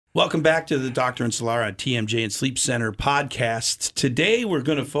Welcome back to the Dr. and Solara on TMJ and Sleep Center podcast. Today, we're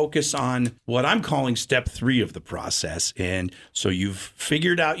going to focus on what I'm calling step 3 of the process. And so you've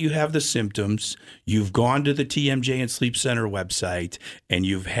figured out you have the symptoms, you've gone to the TMJ and Sleep Center website, and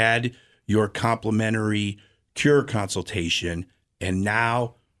you've had your complimentary cure consultation, and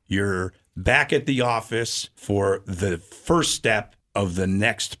now you're back at the office for the first step of the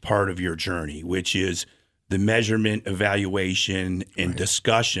next part of your journey, which is the measurement, evaluation, and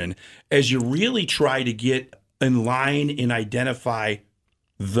discussion, as you really try to get in line and identify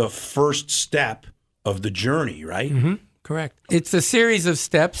the first step of the journey, right? Mm-hmm. Correct. It's a series of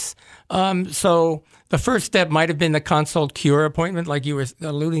steps. So the first step might have been the consult cure appointment, like you were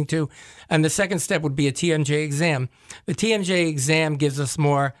alluding to, and the second step would be a TMJ exam. The TMJ exam gives us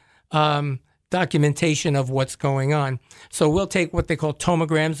more documentation of what's going on. So we'll take what they call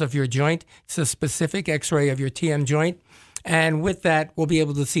tomograms of your joint. It's a specific X-ray of your TM joint. And with that, we'll be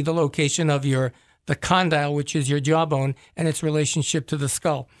able to see the location of the condyle, which is your jawbone, and its relationship to the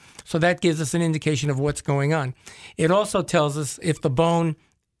skull. So that gives us an indication of what's going on. It also tells us if the bone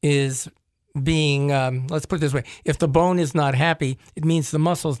is being, let's put it this way, if the bone is not happy, it means the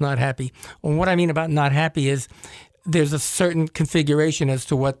muscle's not happy. And what I mean about not happy is there's a certain configuration as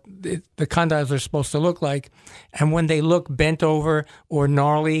to what the condyles are supposed to look like. And when they look bent over or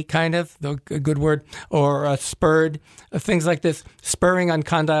gnarly, kind of, a good word, or spurred, things like this. Spurring on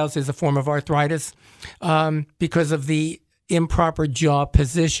condyles is a form of arthritis because of the improper jaw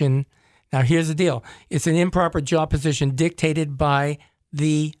position. Now, here's the deal. It's an improper jaw position dictated by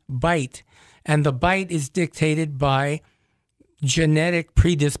the bite. And the bite is dictated by genetic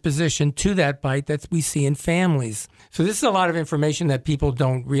predisposition to that bite that we see in families. So this is a lot of information that people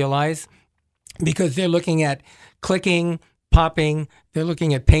don't realize because they're looking at clicking, popping, they're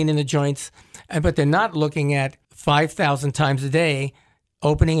looking at pain in the joints, but they're not looking at 5,000 times a day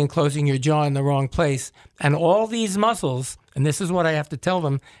opening and closing your jaw in the wrong place. And all these muscles, and this is what I have to tell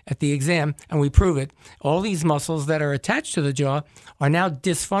them at the exam, and we prove it, all these muscles that are attached to the jaw are now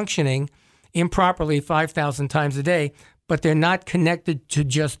dysfunctioning improperly 5,000 times a day, but they're not connected to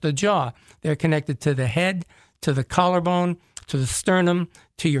just the jaw. They're connected to the head, to the collarbone, to the sternum,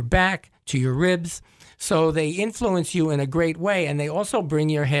 to your back, to your ribs. So they influence you in a great way, and they also bring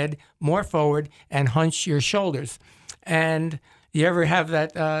your head more forward and hunch your shoulders. And you ever have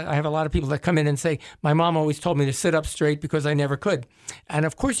that? I have a lot of people that come in and say, my mom always told me to sit up straight because I never could. And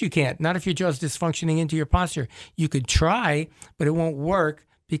of course you can't, not if your jaw's dysfunctioning into your posture. You could try, but it won't work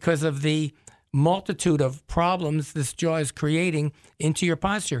because of the multitude of problems this jaw is creating into your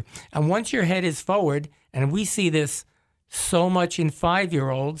posture. And once your head is forward, and we see this so much in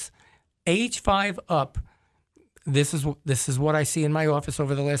 5-year-olds, age 5 up, this is what I see in my office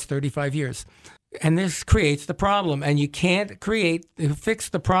over the last 35 years. And this creates the problem. And you can't fix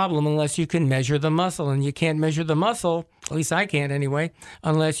the problem unless you can measure the muscle. And you can't measure the muscle, at least I can't anyway,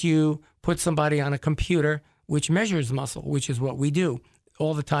 unless you put somebody on a computer which measures muscle, which is what we do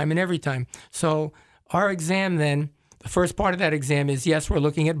all the time and every time. So our exam then, the first part of that exam is, yes, we're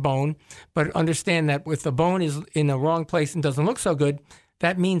looking at bone, but understand that if the bone is in the wrong place and doesn't look so good,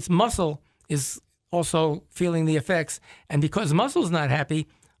 that means muscle is also feeling the effects. And because muscle's not happy,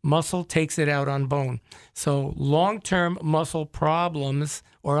 muscle takes it out on bone. So long-term muscle problems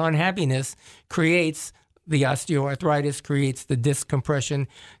or unhappiness creates the osteoarthritis, creates the disc compression,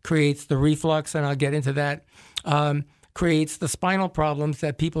 creates the reflux, and I'll get into that, creates the spinal problems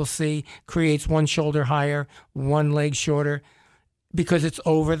that people see, creates one shoulder higher, one leg shorter, because it's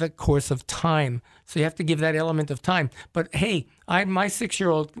over the course of time. So you have to give that element of time. But hey, my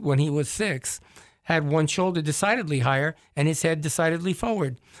 6-year-old, when he was 6, had one shoulder decidedly higher and his head decidedly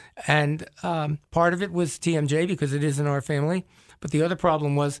forward. And part of it was TMJ because it is in our family. But the other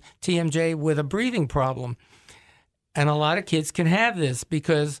problem was TMJ with a breathing problem. And a lot of kids can have this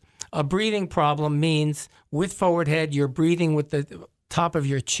because a breathing problem means with forward head, you're breathing with the top of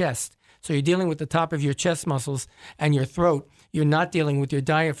your chest. So you're dealing with the top of your chest muscles and your throat. You're not dealing with your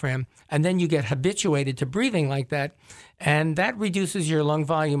diaphragm. And then you get habituated to breathing like that. And that reduces your lung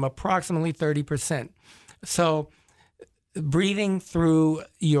volume approximately 30%. So breathing through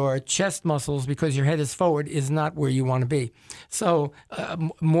your chest muscles because your head is forward is not where you want to be. So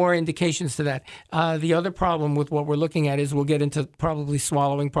more indications to that. The other problem with what we're looking at is we'll get into probably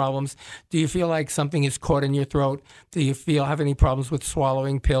swallowing problems. Do you feel like something is caught in your throat? Do you have any problems with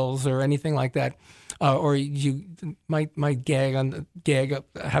swallowing pills or anything like that? Or you might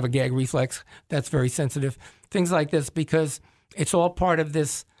have a gag reflex. That's very sensitive. Things like this because it's all part of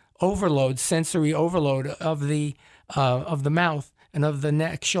this overload, sensory overload of the mouth and of the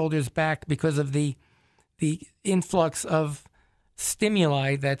neck, shoulders, back because of the influx of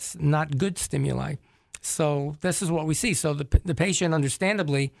stimuli that's not good stimuli. So this is what we see. So the patient,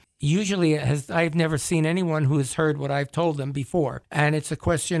 understandably, usually I've never seen anyone who has heard what I've told them before. And it's a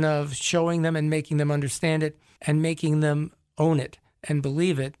question of showing them and making them understand it and making them own it and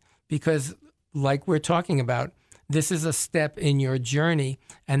believe it, because like we're talking about, this is a step in your journey,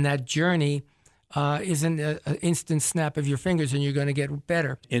 and that journey isn't an instant snap of your fingers and you're going to get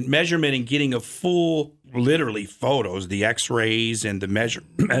better. In measurement and getting a full, literally photos, the x-rays and the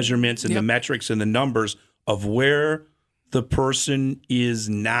measurements and the metrics and the numbers of where the person is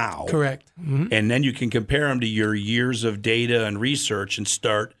now. Correct. Mm-hmm. And then you can compare them to your years of data and research and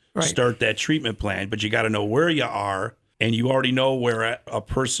start that treatment plan. But you got to know where you are, and you already know where a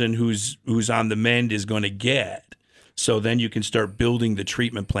person who's on the mend is going to get. So then you can start building the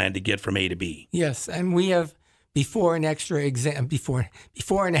treatment plan to get from A to B. Yes, and we have before and after examples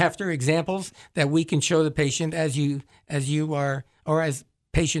that we can show the patient as you are, or as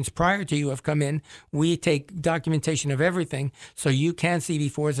patients prior to you have come in. We take documentation of everything, so you can see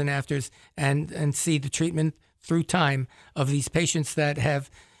befores and afters and see the treatment through time of these patients that have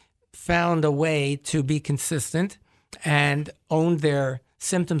found a way to be consistent and own their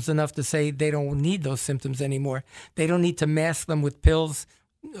symptoms enough to say they don't need those symptoms anymore. They don't need to mask them with pills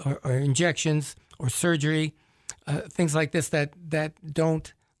or injections or surgery, things like this that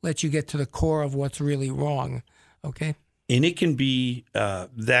don't let you get to the core of what's really wrong. Okay? And it can be,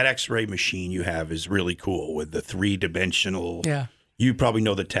 that x-ray machine you have is really cool with the three-dimensional. Yeah. You probably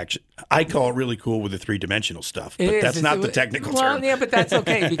know the tech. I call it really cool with the three-dimensional stuff, but that's not the technical term. Well, yeah, but that's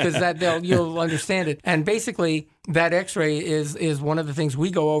okay because you'll understand it. And basically, that X-ray is one of the things we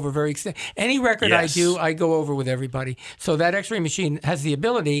go over very extensively. Any record I do, I go over with everybody. So that X-ray machine has the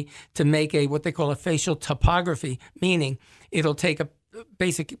ability to make what they call a facial topography, meaning it'll take a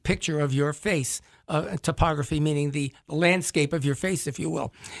basic picture of your face, topography meaning the landscape of your face, if you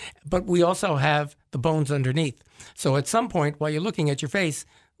will. But we also have the bones underneath. So at some point, while you're looking at your face,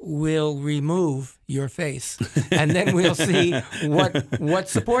 we'll remove your face, and then we'll see what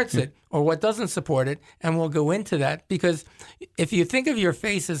supports it or what doesn't support it, and we'll go into that. Because if you think of your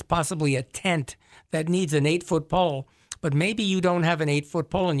face as possibly a tent that needs an 8-foot pole, but maybe you don't have an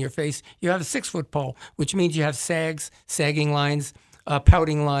 8-foot pole in your face, you have a 6-foot pole, which means you have sagging lines,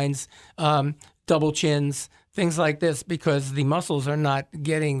 pouting lines, double chins, things like this, because the muscles are not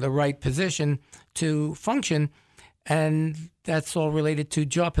getting the right position to function. And that's all related to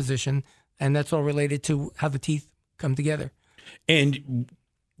jaw position, and that's all related to how the teeth come together. And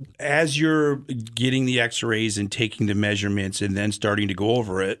as you're getting the x-rays and taking the measurements and then starting to go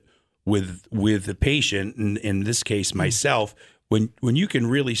over it with the patient, and in this case myself, when you can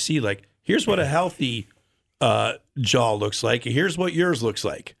really see, like, here's what a healthy jaw looks like, here's what yours looks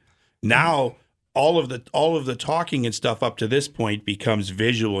like. Now all of the talking and stuff up to this point becomes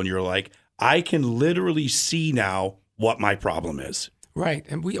visual, and you're like, I can literally see now what my problem is. Right,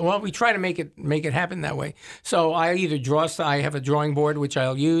 and we try to make it happen that way. So I either draw. I have a drawing board which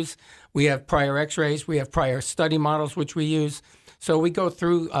I'll use. We have prior X-rays. We have prior study models which we use. So we go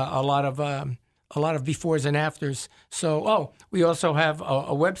through a lot of befores and afters. So we also have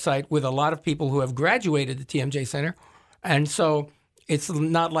a website with a lot of people who have graduated the TMJ Center, and so it's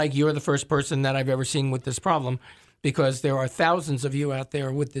not like you're the first person that I've ever seen with this problem, because there are thousands of you out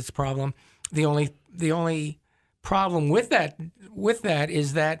there with this problem. The only problem with that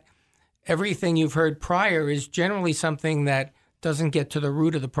is that everything you've heard prior is generally something that doesn't get to the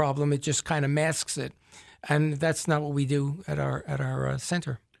root of the problem. It just kind of masks it, and that's not what we do at our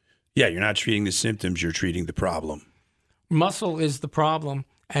center. Yeah, you're not treating the symptoms; you're treating the problem. Muscle is the problem,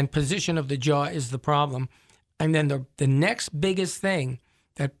 and position of the jaw is the problem. And then the next biggest thing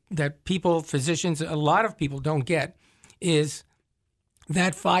that people, physicians, a lot of people don't get is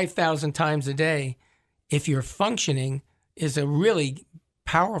that 5,000 times a day, if you're functioning, is a really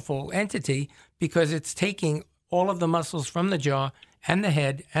powerful entity, because it's taking all of the muscles from the jaw and the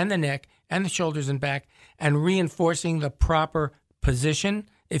head and the neck and the shoulders and back and reinforcing the proper position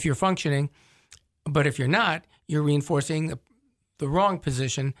if you're functioning. But if you're not, you're reinforcing the wrong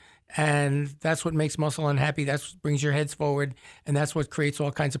position. And that's what makes muscle unhappy. That's what brings your heads forward. And that's what creates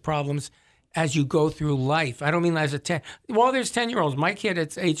all kinds of problems as you go through life. I don't mean as a 10. Well, there's 10-year-olds. My kid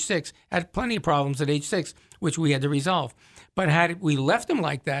at age 6 had plenty of problems at age 6, which we had to resolve. But had we left him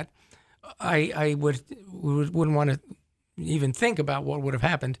like that, I wouldn't want to even think about what would have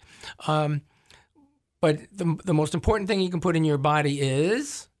happened. But the most important thing you can put in your body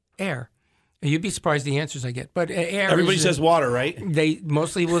is air. You'd be surprised the answers I get. But air. Everybody says water, right? They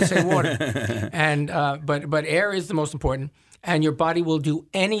mostly will say water, and but air is the most important. And your body will do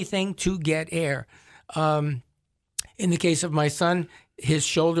anything to get air. In the case of my son, his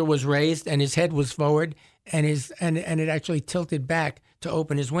shoulder was raised and his head was forward, and it actually tilted back to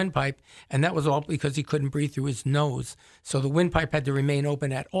open his windpipe, and that was all because he couldn't breathe through his nose. So the windpipe had to remain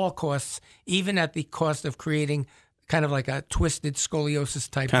open at all costs, even at the cost of creating kind of like a twisted scoliosis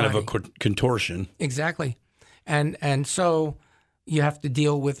type kind body. of a contortion. Exactly. And so you have to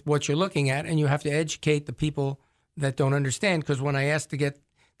deal with what you're looking at, and you have to educate the people that don't understand, because when I asked to get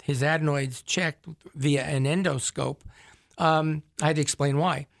his adenoids checked via an endoscope, I had to explain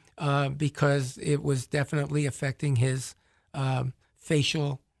why. Because it was definitely affecting his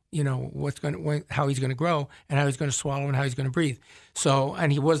facial, how he's going to grow and how he's going to swallow and how he's going to breathe. So,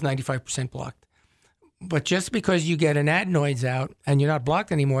 and he was 95% blocked. But just because you get an adenoids out and you're not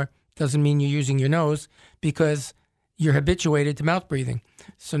blocked anymore doesn't mean you're using your nose, because you're habituated to mouth breathing.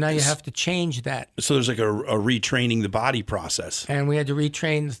 So now you have to change that. So there's like a retraining the body process. And we had to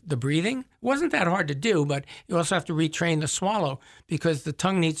retrain the breathing. It wasn't that hard to do, but you also have to retrain the swallow, because the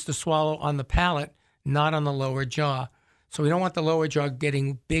tongue needs to swallow on the palate, not on the lower jaw. So we don't want the lower jaw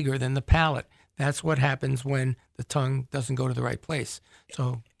getting bigger than the palate. That's what happens when the tongue doesn't go to the right place.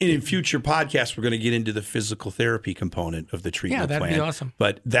 So, and in future podcasts, we're going to get into the physical therapy component of the treatment plan. Yeah, that'd be awesome.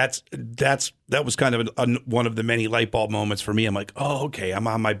 But that was kind of one of the many light bulb moments for me. I'm like, oh, okay, I'm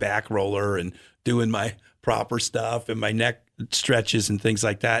on my back roller and doing my proper stuff and my neck stretches and things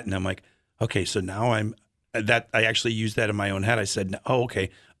like that. And I'm like, okay, so now I actually used that in my own head. I said, oh, okay,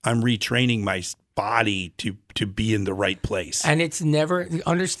 I'm retraining my body to be in the right place. And it's never,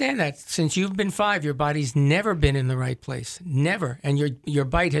 understand that, since you've been 5, your body's never been in the right place. Never. And your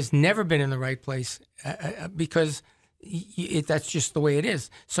bite has never been in the right place because that's just the way it is.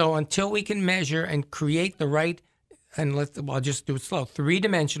 So until we can measure and create the right, and I'll just do it slow,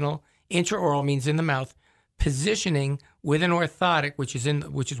 3-dimensional, intraoral means in the mouth, positioning with an orthotic, which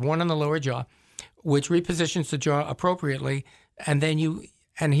is one on the lower jaw, which repositions the jaw appropriately, and then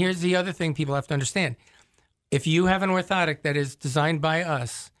and here's the other thing people have to understand. If you have an orthotic that is designed by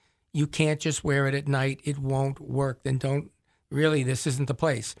us, you can't just wear it at night. It won't work. Then this isn't the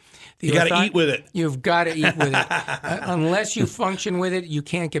place. You got to eat with it. You've got to eat with it. Unless you function with it, you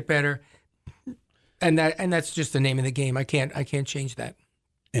can't get better. And that's just the name of the game. I can't change that.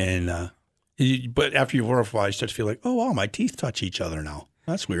 And but after you've worked for a while, you start to feel like, oh, wow, my teeth touch each other now.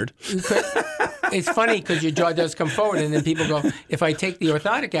 That's weird. It's funny because your jaw does come forward, and then people go, if I take the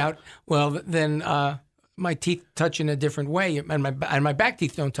orthotic out, well, then my teeth touch in a different way, and my back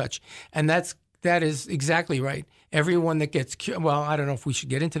teeth don't touch. And that is exactly right. Everyone that gets well, I don't know if we should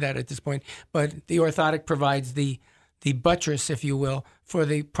get into that at this point, but the orthotic provides the buttress, if you will, for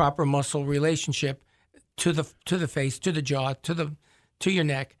the proper muscle relationship to the face, to the jaw, to your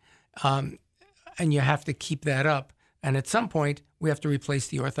neck, and you have to keep that up. And at some point, we have to replace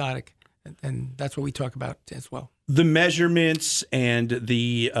the orthotic. And that's what we talk about as well. The measurements and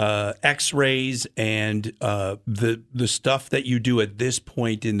the X-rays and the stuff that you do at this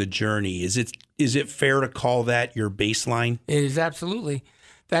point in the journey, is it fair to call that your baseline? It is, absolutely.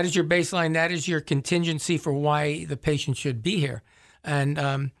 That is your baseline. That is your contingency for why the patient should be here.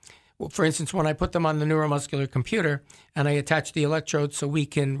 And for instance, when I put them on the neuromuscular computer and I attach the electrodes so we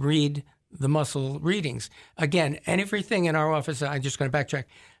can read the muscle readings. Again, and everything in our office, I'm just going to backtrack.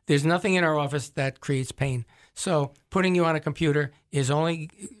 There's nothing in our office that creates pain. So putting you on a computer is only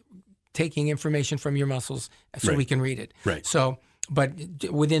taking information from your muscles so we can read it. Right. So, but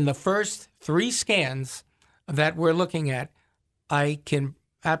within the first 3 scans that we're looking at, I can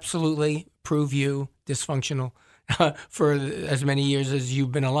absolutely prove you dysfunctional for as many years as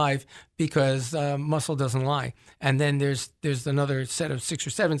you've been alive, because muscle doesn't lie. And then there's another set of 6 or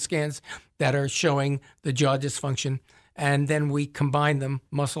 7 scans that are showing the jaw dysfunction, and then we combine them,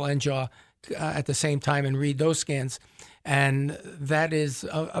 muscle and jaw, at the same time and read those scans. And that is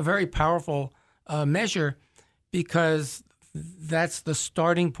a very powerful measure, because that's the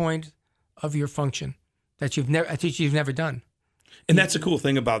starting point of your function that you've never done. And that's the cool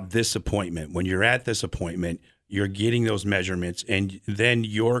thing about this appointment. When you're at this appointment, you're getting those measurements, and then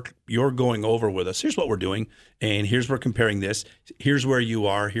you're going over with us. Here's what we're doing, and here's we're comparing this. Here's where you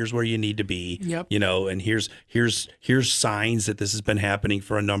are. Here's where you need to be. Yep. And here's signs that this has been happening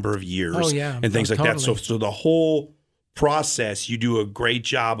for a number of years. Oh, yeah. And things like totally. that. So the whole process, you do a great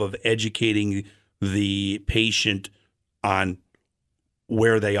job of educating the patient on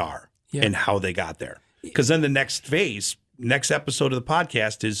where they are and how they got there. Because then the next episode of the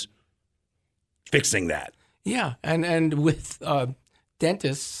podcast is fixing that. Yeah, and with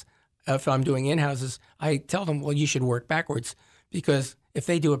dentists, if I'm doing in-houses, I tell them, well, you should work backwards, because if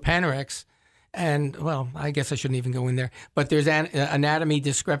they do a Panorex, and, well, I guess I shouldn't even go in there, but there's anatomy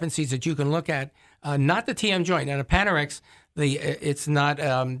discrepancies that you can look at not the TM joint. And a Panorex, it's not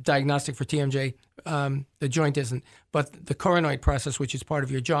diagnostic for TMJ. The joint isn't, but the coronoid process, which is part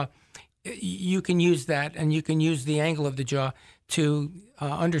of your jaw, you can use that, and you can use the angle of the jaw to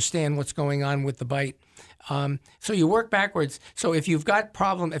understand what's going on with the bite. So you work backwards. So if you've got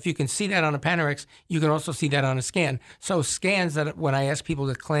problem, if you can see that on a Panorex, you can also see that on a scan. So scans, that when I ask people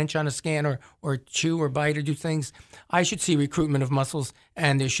to clench on a scan or chew or bite or do things, I should see recruitment of muscles,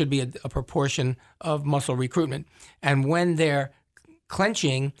 and there should be a proportion of muscle recruitment. And when they're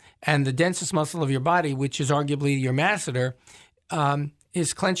clenching and the densest muscle of your body, which is arguably your masseter,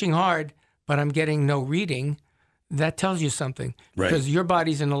 is clenching hard, but I'm getting no reading, that tells you something. Right. Because your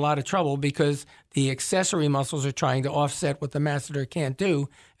body's in a lot of trouble because the accessory muscles are trying to offset what the masseter can't do,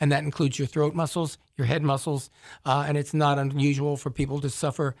 and that includes your throat muscles, your head muscles, and it's not unusual for people to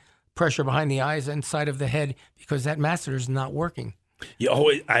suffer pressure behind the eyes and side of the head because that masseter is not working.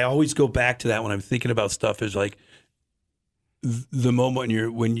 I always go back to that when I'm thinking about stuff is like the moment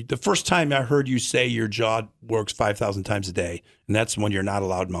the first time I heard you say your jaw works 5,000 times a day, and that's when you're not a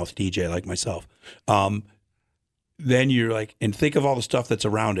loudmouth DJ like myself. Then you're like, and think of all the stuff that's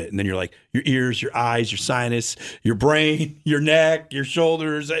around it. And then you're like, your ears, your eyes, your sinus, your brain, your neck, your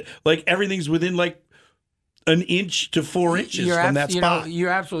shoulders, like everything's within like an inch to 4 inches from that spot.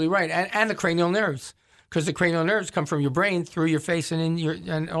 You're absolutely right. And the cranial nerves, because the cranial nerves come from your brain through your face and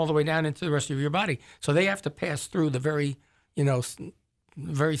and all the way down into the rest of your body. So they have to pass through the very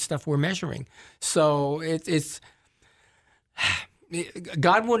stuff we're measuring. So it's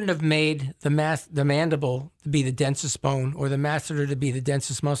God wouldn't have made the mandible to be the densest bone, or the masseter to be the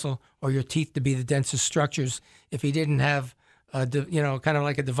densest muscle, or your teeth to be the densest structures if he didn't have kind of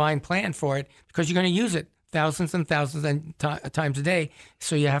like a divine plan for it, because you're going to use it thousands and thousands times a day,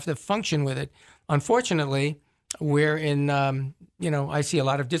 so you have to function with it. Unfortunately, we're in I see a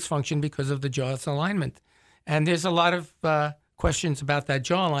lot of dysfunction because of the jaw's alignment, and there's a lot of questions about that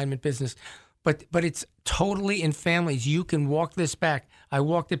jaw alignment business. But it's totally in families. You can walk this back. I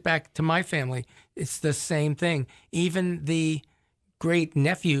walked it back to my family. It's the same thing. Even the great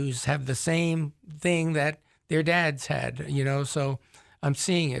nephews have the same thing that their dads had, So I'm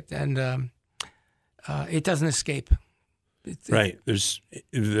seeing it, and it doesn't escape. Right. There's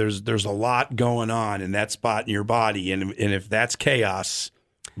a lot going on in that spot in your body, and if that's chaos,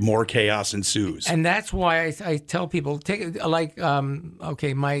 more chaos ensues. And that's why I tell people, my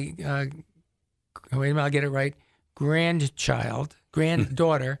wait a minute, I'll get it right. Granddaughter.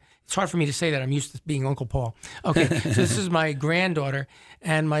 It's hard for me to say that. I'm used to being Uncle Paul. Okay, so this is my granddaughter,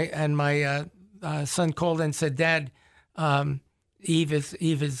 and my son called and said, "Dad, Eve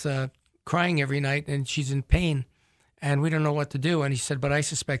is crying every night, and she's in pain, and we don't know what to do." And he said, "But I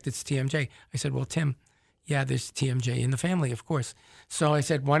suspect it's TMJ." I said, "Well, Tim, yeah, there's TMJ in the family, of course." So I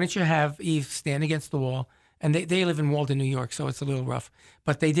said, "Why don't you have Eve stand against the wall?" And they live in Walden, New York, so it's a little rough,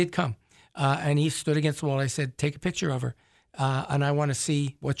 but they did come. And he stood against the wall. I said, "Take a picture of her, and I want to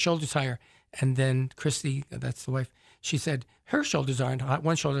see what shoulder's higher." And then Christy, that's the wife, she said, "Her shoulders aren't high.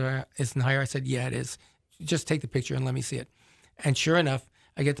 One shoulder isn't higher." I said, "Yeah, it is. Just take the picture and let me see it." And sure enough,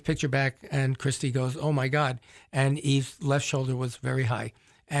 I get the picture back, and Christy goes, "Oh, my God." And Eve's left shoulder was very high,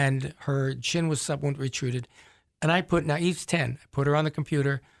 and her chin was somewhat retruded. And now Eve's 10. I put her on the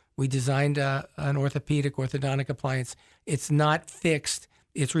computer. We designed an orthodontic appliance. It's not fixed.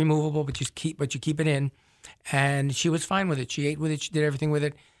 It's removable, but you keep it in. And she was fine with it. She ate with it. She did everything with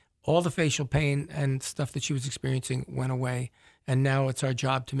it. All the facial pain and stuff that she was experiencing went away. And now it's our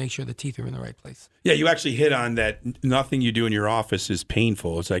job to make sure the teeth are in the right place. Yeah, you actually hit on that. Nothing you do in your office is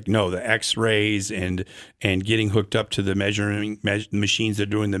painful. It's like, no, the x-rays and getting hooked up to the measuring machines that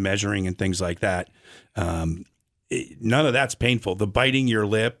are doing the measuring and things like that. None of that's painful. The biting your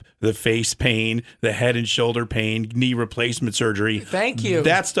lip, the face pain, the head and shoulder pain, knee replacement surgery. Thank you.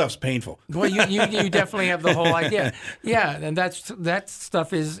 That stuff's painful. Well, you definitely have the whole idea. Yeah, and that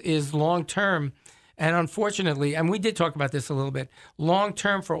stuff is long term, and unfortunately, and we did talk about this a little bit, long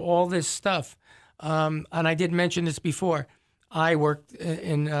term for all this stuff. And I did mention this before. I worked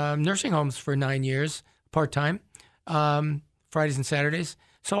in nursing homes for 9 years, part time, Fridays and Saturdays.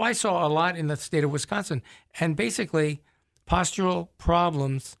 So I saw a lot in the state of Wisconsin. And basically, postural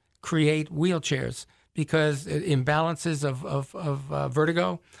problems create wheelchairs because imbalances of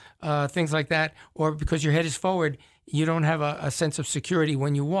vertigo, things like that, or because your head is forward, you don't have a sense of security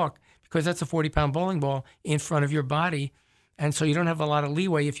when you walk because that's a 40-pound bowling ball in front of your body. And so you don't have a lot of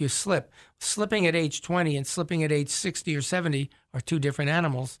leeway if you slip. Slipping at age 20 and slipping at age 60 or 70 are two different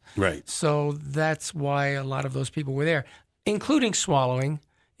animals. Right. So that's why a lot of those people were there, including swallowing,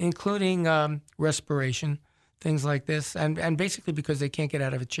 including respiration, things like this, and basically because they can't get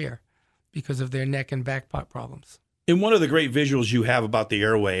out of a chair. because of their neck and back problems. And one of the great visuals you have about the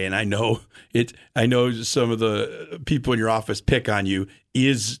airway, and I know some of the people in your office pick on you,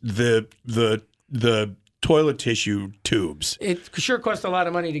 is the toilet tissue tubes. It sure costs a lot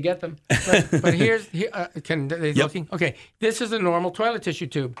of money to get them. But here's can they looking? Okay, this is a normal toilet tissue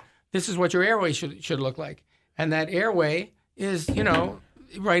tube. This is what your airway should look like, and that airway is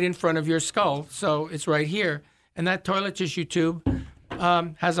right in front of your skull, so it's right here. And that toilet tissue tube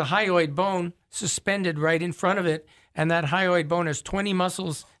has a hyoid bone suspended right in front of it, and that hyoid bone has 20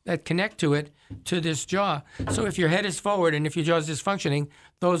 muscles that connect to it, to this jaw. So if your head is forward and if your jaw is dysfunctioning,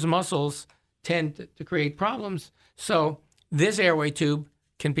 those muscles tend to create problems. So this airway tube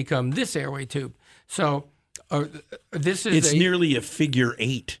can become this airway tube. So it's nearly a figure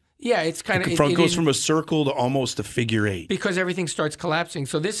eight. Yeah, it's kind of... It goes from a circle to almost a figure eight. Because everything starts collapsing.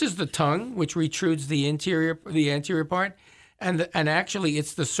 So this is the tongue, which retrudes the anterior part. And actually,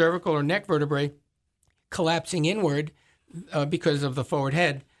 it's the cervical or neck vertebrae collapsing inward because of the forward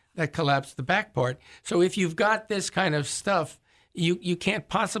head that collapsed the back part. So if you've got this kind of stuff, you can't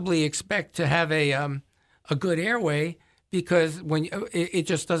possibly expect to have a good airway, because when it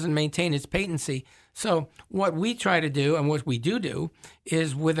just doesn't maintain its patency. So what we try to do, and what we do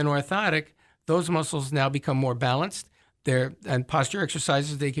is with an orthotic, those muscles now become more balanced. And posture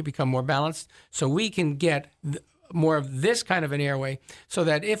exercises, they can become more balanced. So we can get more of this kind of an airway, so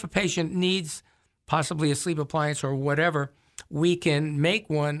that if a patient needs possibly a sleep appliance or whatever, we can make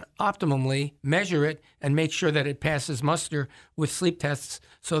one optimally, measure it, and make sure that it passes muster with sleep tests,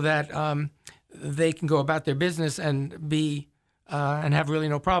 so that they can go about their business and and have really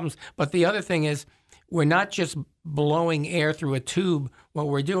no problems. But the other thing is, we're not just blowing air through a tube. What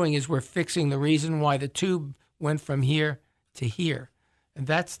we're doing is we're fixing the reason why the tube went from here to here, and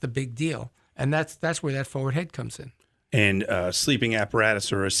that's the big deal. And that's where that forward head comes in. And sleeping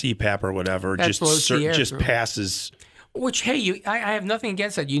apparatus or a CPAP or whatever just passes. Which, hey, I have nothing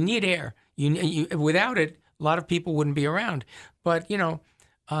against that. You need air. Without it, a lot of people wouldn't be around. But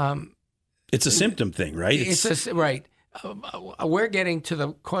it's a symptom thing, right? Right. We're getting to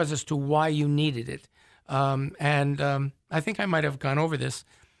the cause as to why you needed it. I think I might have gone over this.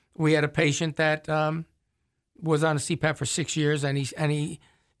 We had a patient that was on a CPAP for 6 years, and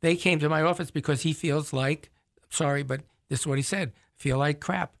they came to my office because he feels like, sorry, but this is what he said, feel like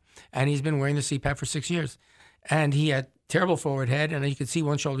crap. And he's been wearing the CPAP for 6 years. And he had terrible forward head, and you could see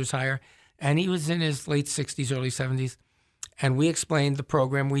one shoulder's higher. And he was in his late 60s, early 70s. And we explained the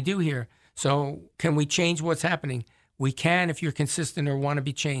program we do here. So can we change what's happening? We can if you're consistent or want to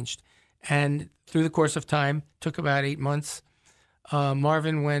be changed. And through the course of time, took about 8 months,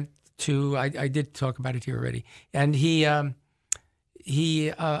 Marvin went to, I did talk about it here already, and he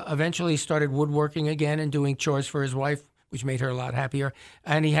eventually started woodworking again and doing chores for his wife, which made her a lot happier,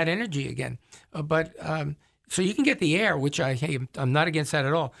 and he had energy again. So you can get the air, which I'm not against that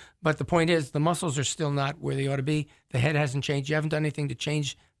at all. But the point is, the muscles are still not where they ought to be. The head hasn't changed. You haven't done anything to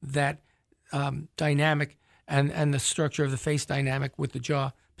change that dynamic and the structure of the face dynamic with the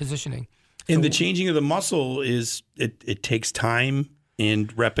jaw positioning. And the changing of the muscle it takes time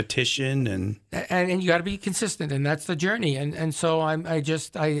and repetition and you got to be consistent, and that's the journey. And so I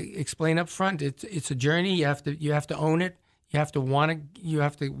explain up front, it's a journey. You have to own it. You have to want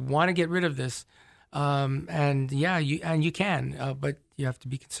to get rid of this. You can, but you have to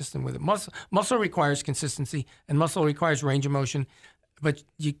be consistent with it. Muscle requires consistency, and muscle requires range of motion, but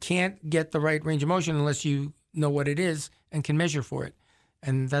you can't get the right range of motion unless you know what it is and can measure for it.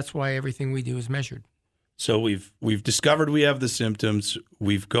 And that's why everything we do is measured. So we've discovered we have the symptoms.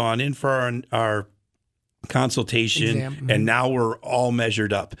 We've gone in for our consultation, exam. And now we're all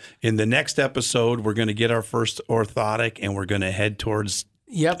measured up. In the next episode, we're going to get our first orthotic, and we're going to head towards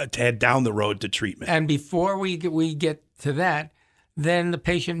head down the road to treatment. And before we get to that, then the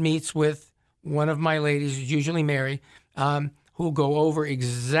patient meets with one of my ladies, usually Mary, who will go over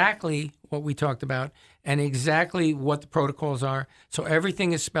exactly what we talked about and exactly what the protocols are. So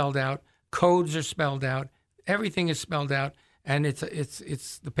everything is spelled out. Codes are spelled out. Everything is spelled out, and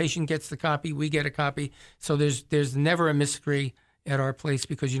it's the patient gets the copy, we get a copy. So there's never a mystery at our place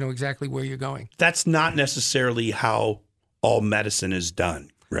because you know exactly where you're going. That's not necessarily how all medicine is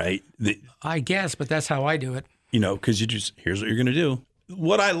done, right? I guess, but that's how I do it. Because here's what you're going to do.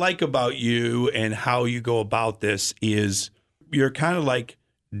 What I like about you and how you go about this is you're kind of like,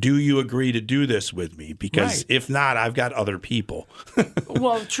 do you agree to do this with me? Because right. If not, I've got other people.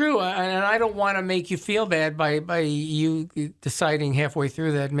 Well, true. And I don't want to make you feel bad by you deciding halfway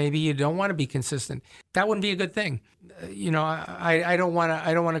through that maybe you don't want to be consistent. That wouldn't be a good thing. I don't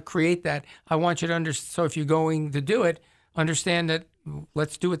want to create that. I want you to understand. So if you're going to do it, understand that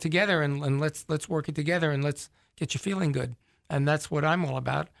let's do it together, and let's work it together, and let's get you feeling good. And that's what I'm all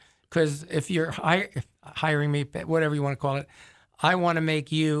about. Because if you're hiring me, whatever you want to call it, I want to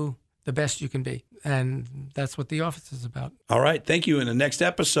make you the best you can be. And that's what the office is about. All right. Thank you. In the next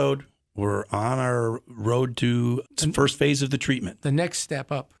episode, we're on our road to the first phase of the treatment. The next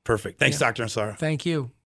step up. Perfect. Thanks, Dr. Ansara. Thank you.